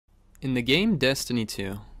In the game Destiny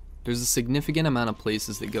 2, there's a significant amount of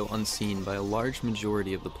places that go unseen by a large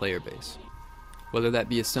majority of the player base. Whether that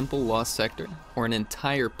be a simple lost sector, or an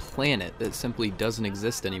entire planet that simply doesn't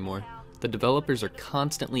exist anymore, the developers are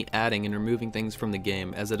constantly adding and removing things from the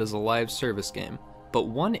game as it is a live service game. But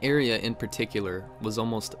one area in particular was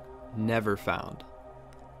almost never found,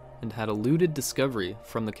 and had eluded discovery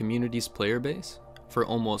from the community's player base for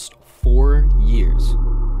almost 4 years.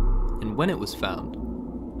 And when it was found,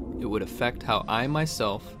 it would affect how I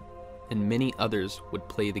myself and many others would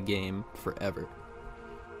play the game forever.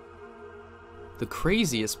 The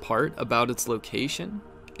craziest part about its location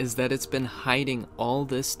is that it's been hiding all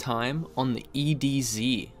this time on the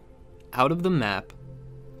EDZ, out of the map,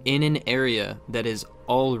 in an area that is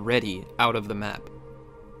already out of the map.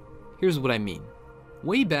 Here's what I mean.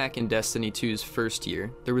 Way back in Destiny 2's first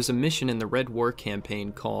year, there was a mission in the Red War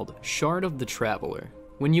campaign called Shard of the Traveler.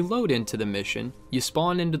 When you load into the mission, you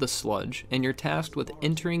spawn into the sludge, and you're tasked with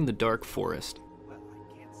entering the Dark Forest.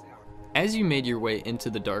 As you made your way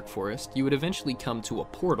into the Dark Forest, you would eventually come to a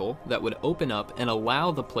portal that would open up and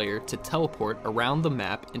allow the player to teleport around the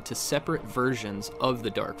map into separate versions of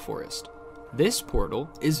the Dark Forest. This portal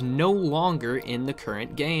is no longer in the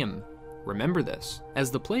current game. Remember this.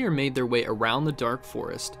 As the player made their way around the Dark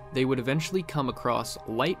Forest, they would eventually come across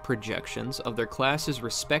light projections of their class's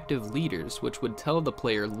respective leaders, which would tell the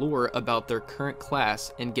player lore about their current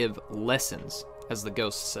class and give lessons, as the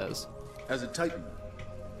ghost says. As a Titan,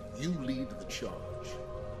 you lead the charge.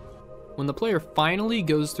 When the player finally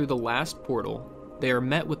goes through the last portal, they are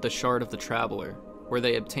met with the Shard of the Traveler, where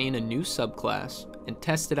they obtain a new subclass and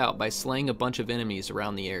test it out by slaying a bunch of enemies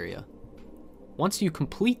around the area. Once you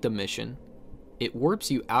complete the mission, it warps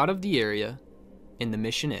you out of the area and the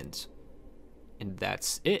mission ends. And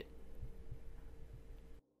that's it.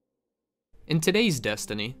 In today's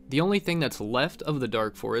Destiny, the only thing that's left of the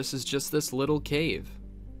Dark Forest is just this little cave.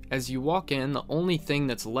 As you walk in, the only thing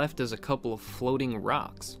that's left is a couple of floating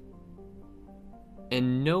rocks.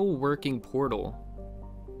 And no working portal.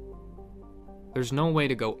 There's no way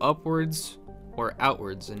to go upwards or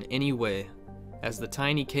outwards in any way, as the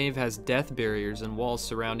tiny cave has death barriers and walls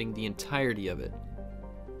surrounding the entirety of it.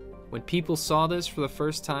 When people saw this for the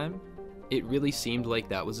first time, it really seemed like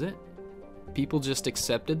that was it. People just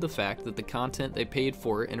accepted the fact that the content they paid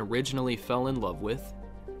for and originally fell in love with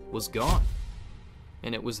was gone,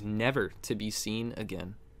 and it was never to be seen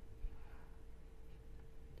again.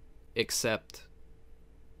 Except,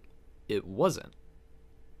 it wasn't.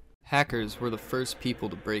 Hackers were the first people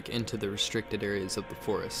to break into the restricted areas of the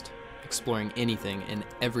forest, exploring anything and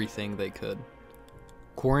everything they could.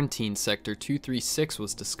 Quarantine Sector 236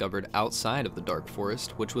 was discovered outside of the Dark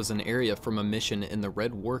Forest, which was an area from a mission in the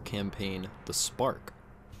Red War campaign, the Spark.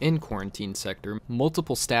 In Quarantine Sector,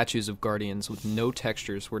 multiple statues of Guardians with no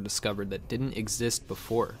textures were discovered that didn't exist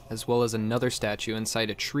before, as well as another statue inside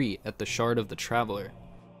a tree at the Shard of the Traveler.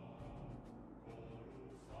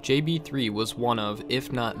 JB3 was one of,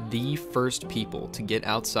 if not the first people to get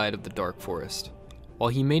outside of the Dark Forest. While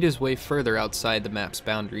he made his way further outside the map's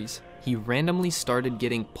boundaries, he randomly started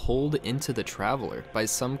getting pulled into the Traveler by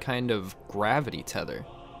some kind of gravity tether.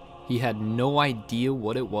 He had no idea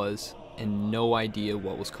what it was and no idea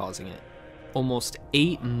what was causing it. Almost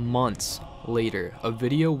 8 months later, a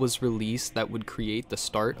video was released that would create the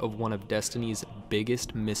start of one of Destiny's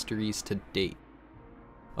biggest mysteries to date.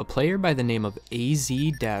 A player by the name of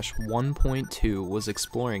AZ-1.2 was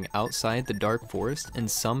exploring outside the Dark Forest, and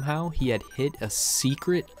somehow he had hit a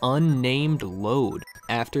secret unnamed lode.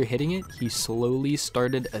 After hitting it, he slowly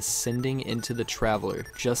started ascending into the Traveler,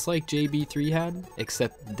 just like JB3 had,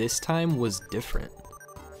 except this time was different.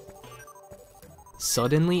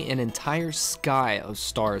 Suddenly, an entire sky of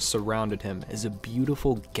stars surrounded him as a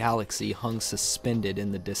beautiful galaxy hung suspended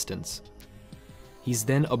in the distance. He's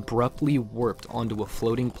then abruptly warped onto a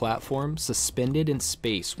floating platform suspended in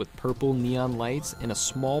space with purple neon lights and a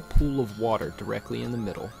small pool of water directly in the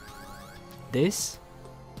middle. This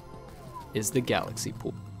is the Galaxy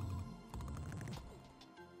Pool.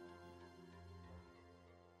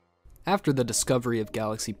 After the discovery of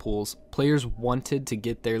Galaxy Pools, players wanted to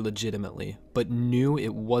get there legitimately, but knew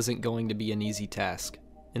it wasn't going to be an easy task.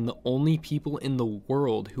 And the only people in the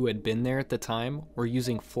world who had been there at the time were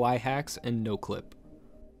using fly hacks and noclip.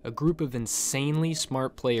 A group of insanely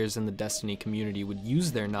smart players in the Destiny community would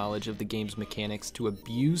use their knowledge of the game's mechanics to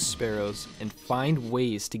abuse sparrows and find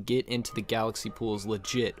ways to get into the Galaxy Pools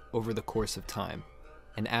legit over the course of time.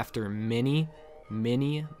 And after many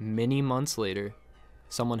months later,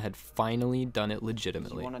 someone had finally done it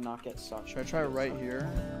legitimately. You want to not get sucked. Should I try right here?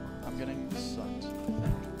 I'm getting sucked.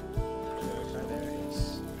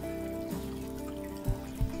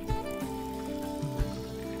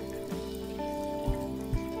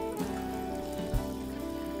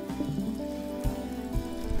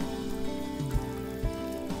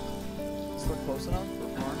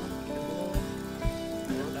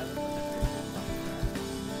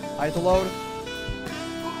 I hit the load.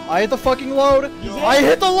 I hit the fucking load. I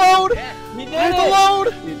hit the load. He did I hit the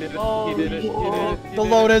load. He did it. Oh, He did it. He did it. The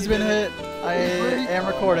load has been hit. I am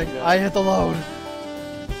recording. I hit the load.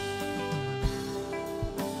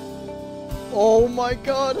 Oh my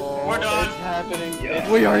god. We're done. It's happening. It's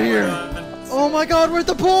We are here. Oh my god, we're at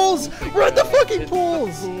the pools. We're at the fucking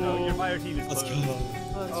pools. No, your fire team is closed.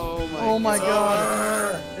 Oh my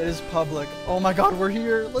god. It is public. Oh my god, we're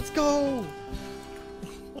here. Let's go.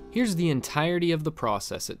 Here's the entirety of the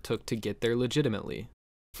process it took to get there legitimately.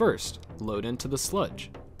 First, load into the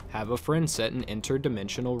sludge. Have a friend set an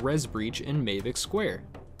interdimensional res breach in Mavic Square.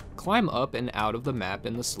 Climb up and out of the map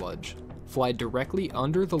in the sludge. Fly directly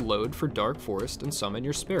under the load for Dark Forest and summon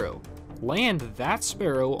your Sparrow. Land that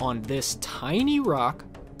Sparrow on this tiny rock.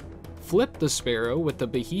 Flip the Sparrow with the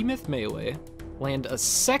Behemoth melee. Land a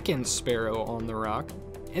second Sparrow on the rock,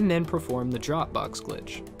 and then perform the Dropbox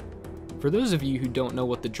glitch. For those of you who don't know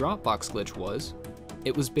what the Dropbox glitch was,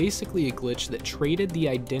 it was basically a glitch that traded the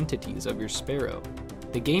identities of your Sparrow.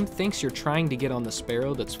 The game thinks you're trying to get on the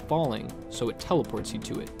Sparrow that's falling, so it teleports you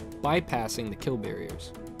to it, bypassing the kill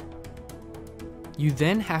barriers. You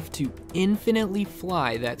then have to infinitely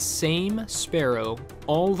fly that same Sparrow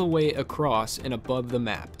all the way across and above the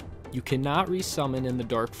map. You cannot resummon in the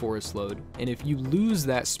Dark Forest load, and if you lose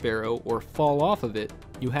that Sparrow or fall off of it,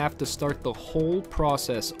 you have to start the whole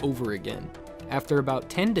process over again. After about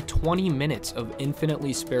 10 to 20 minutes of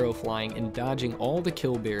infinitely Sparrow flying and dodging all the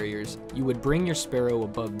kill barriers, you would bring your Sparrow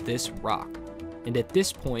above this rock. And at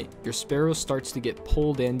this point, your Sparrow starts to get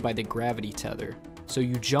pulled in by the gravity tether, so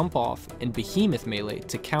you jump off and Behemoth melee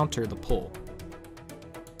to counter the pull.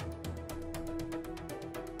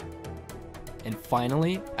 And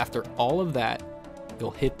finally, after all of that,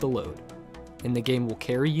 you'll hit the load, and the game will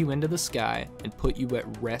carry you into the sky and put you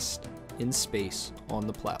at rest in space on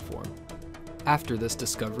the platform. After this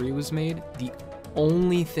discovery was made, the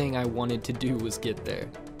only thing I wanted to do was get there.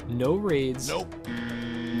 No raids, Nope.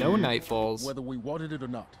 no nightfalls, Whether we wanted it or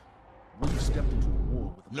not, we stepped into a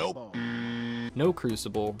war with a cabal. no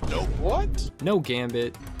crucible, Nope. What? no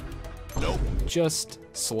gambit, Nope. just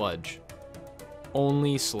sludge.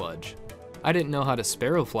 Only sludge. I didn't know how to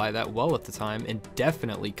Sparrow fly that well at the time and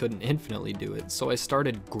definitely couldn't infinitely do it, so I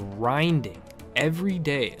started grinding every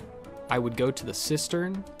day. I would go to the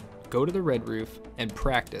cistern, go to the red roof, and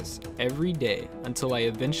practice every day until I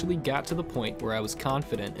eventually got to the point where I was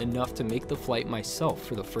confident enough to make the flight myself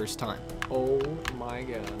for the first time. Oh my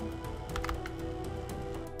god.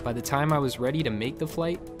 By the time I was ready to make the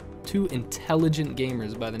flight, two intelligent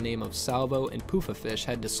gamers by the name of Salvo and Poofafish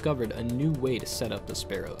had discovered a new way to set up the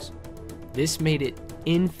Sparrows. This made it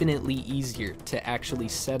infinitely easier to actually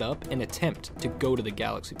set up and attempt to go to the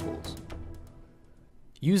galaxy pools.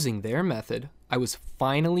 Using their method, I was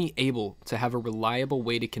finally able to have a reliable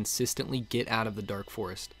way to consistently get out of the Dark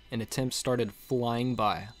Forest, and attempts started flying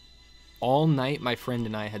by. All night my friend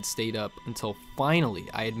and I had stayed up until finally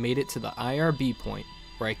I had made it to the IRB point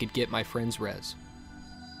where I could get my friend's res.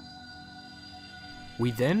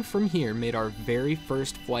 We then from here made our very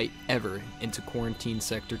first flight ever into Quarantine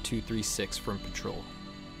Sector 236 from Patrol,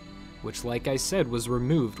 which like I said was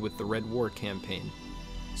removed with the Red War campaign,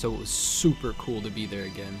 so it was super cool to be there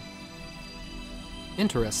again.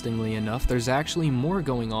 Interestingly enough, there's actually more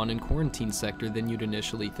going on in Quarantine Sector than you'd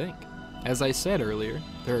initially think. As I said earlier,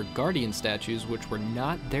 there are Guardian statues which were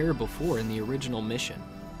not there before in the original mission,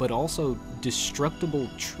 but also destructible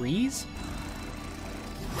trees?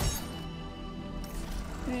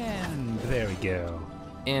 And there we go.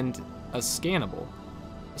 And a scannable.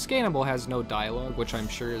 A scannable has no dialogue, which I'm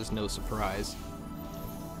sure is no surprise.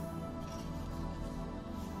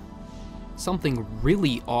 Something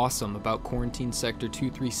really awesome about Quarantine Sector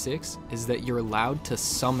 236 is that you're allowed to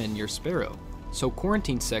summon your Sparrow, so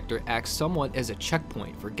Quarantine Sector acts somewhat as a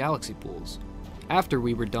checkpoint for galaxy pools. After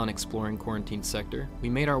we were done exploring Quarantine Sector, we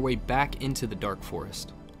made our way back into the Dark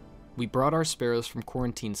Forest. We brought our Sparrows from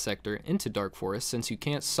Quarantine Sector into Dark Forest since you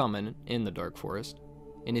can't summon in the Dark Forest,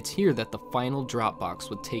 and it's here that the final Dropbox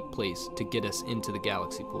would take place to get us into the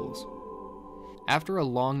galaxy pools. After a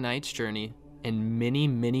long night's journey and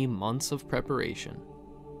many months of preparation,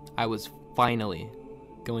 I was finally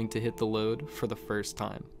going to hit the load for the first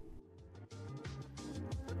time.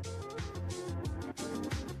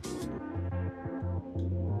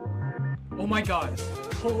 Oh my god.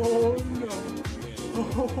 Oh no.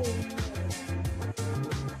 Oh.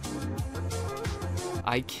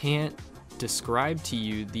 I can't describe to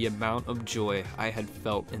you the amount of joy I had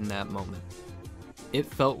felt in that moment. It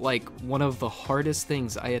felt like one of the hardest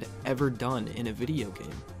things I had ever done in a video game,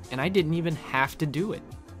 and I didn't even have to do it.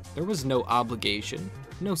 There was no obligation,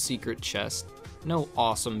 no secret chest, no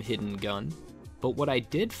awesome hidden gun, but what I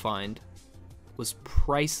did find was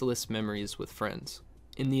priceless memories with friends,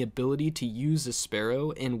 and the ability to use a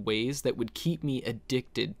sparrow in ways that would keep me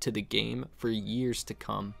addicted to the game for years to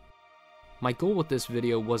come. My goal with this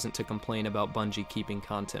video wasn't to complain about Bungie keeping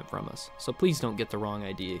content from us, so please don't get the wrong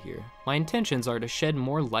idea here. My intentions are to shed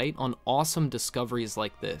more light on awesome discoveries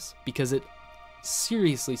like this, because it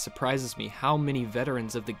seriously surprises me how many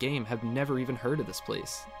veterans of the game have never even heard of this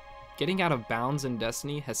place. Getting out of bounds in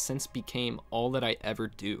Destiny has since become all that I ever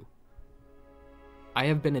do. I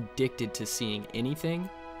have been addicted to seeing anything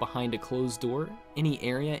behind a closed door, any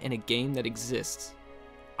area in a game that exists.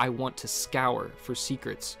 I want to scour for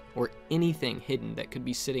secrets or anything hidden that could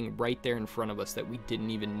be sitting right there in front of us that we didn't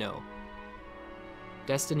even know.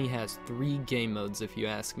 Destiny has 3 game modes if you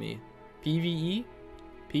ask me: PvE,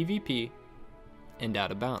 PvP, and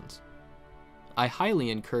Out of Bounds. I highly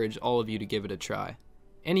encourage all of you to give it a try.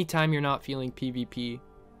 Anytime you're not feeling PvP,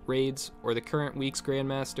 raids, or the current week's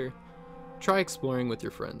Grandmaster, try exploring with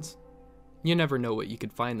your friends. You never know what you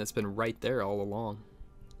could find that's been right there all along.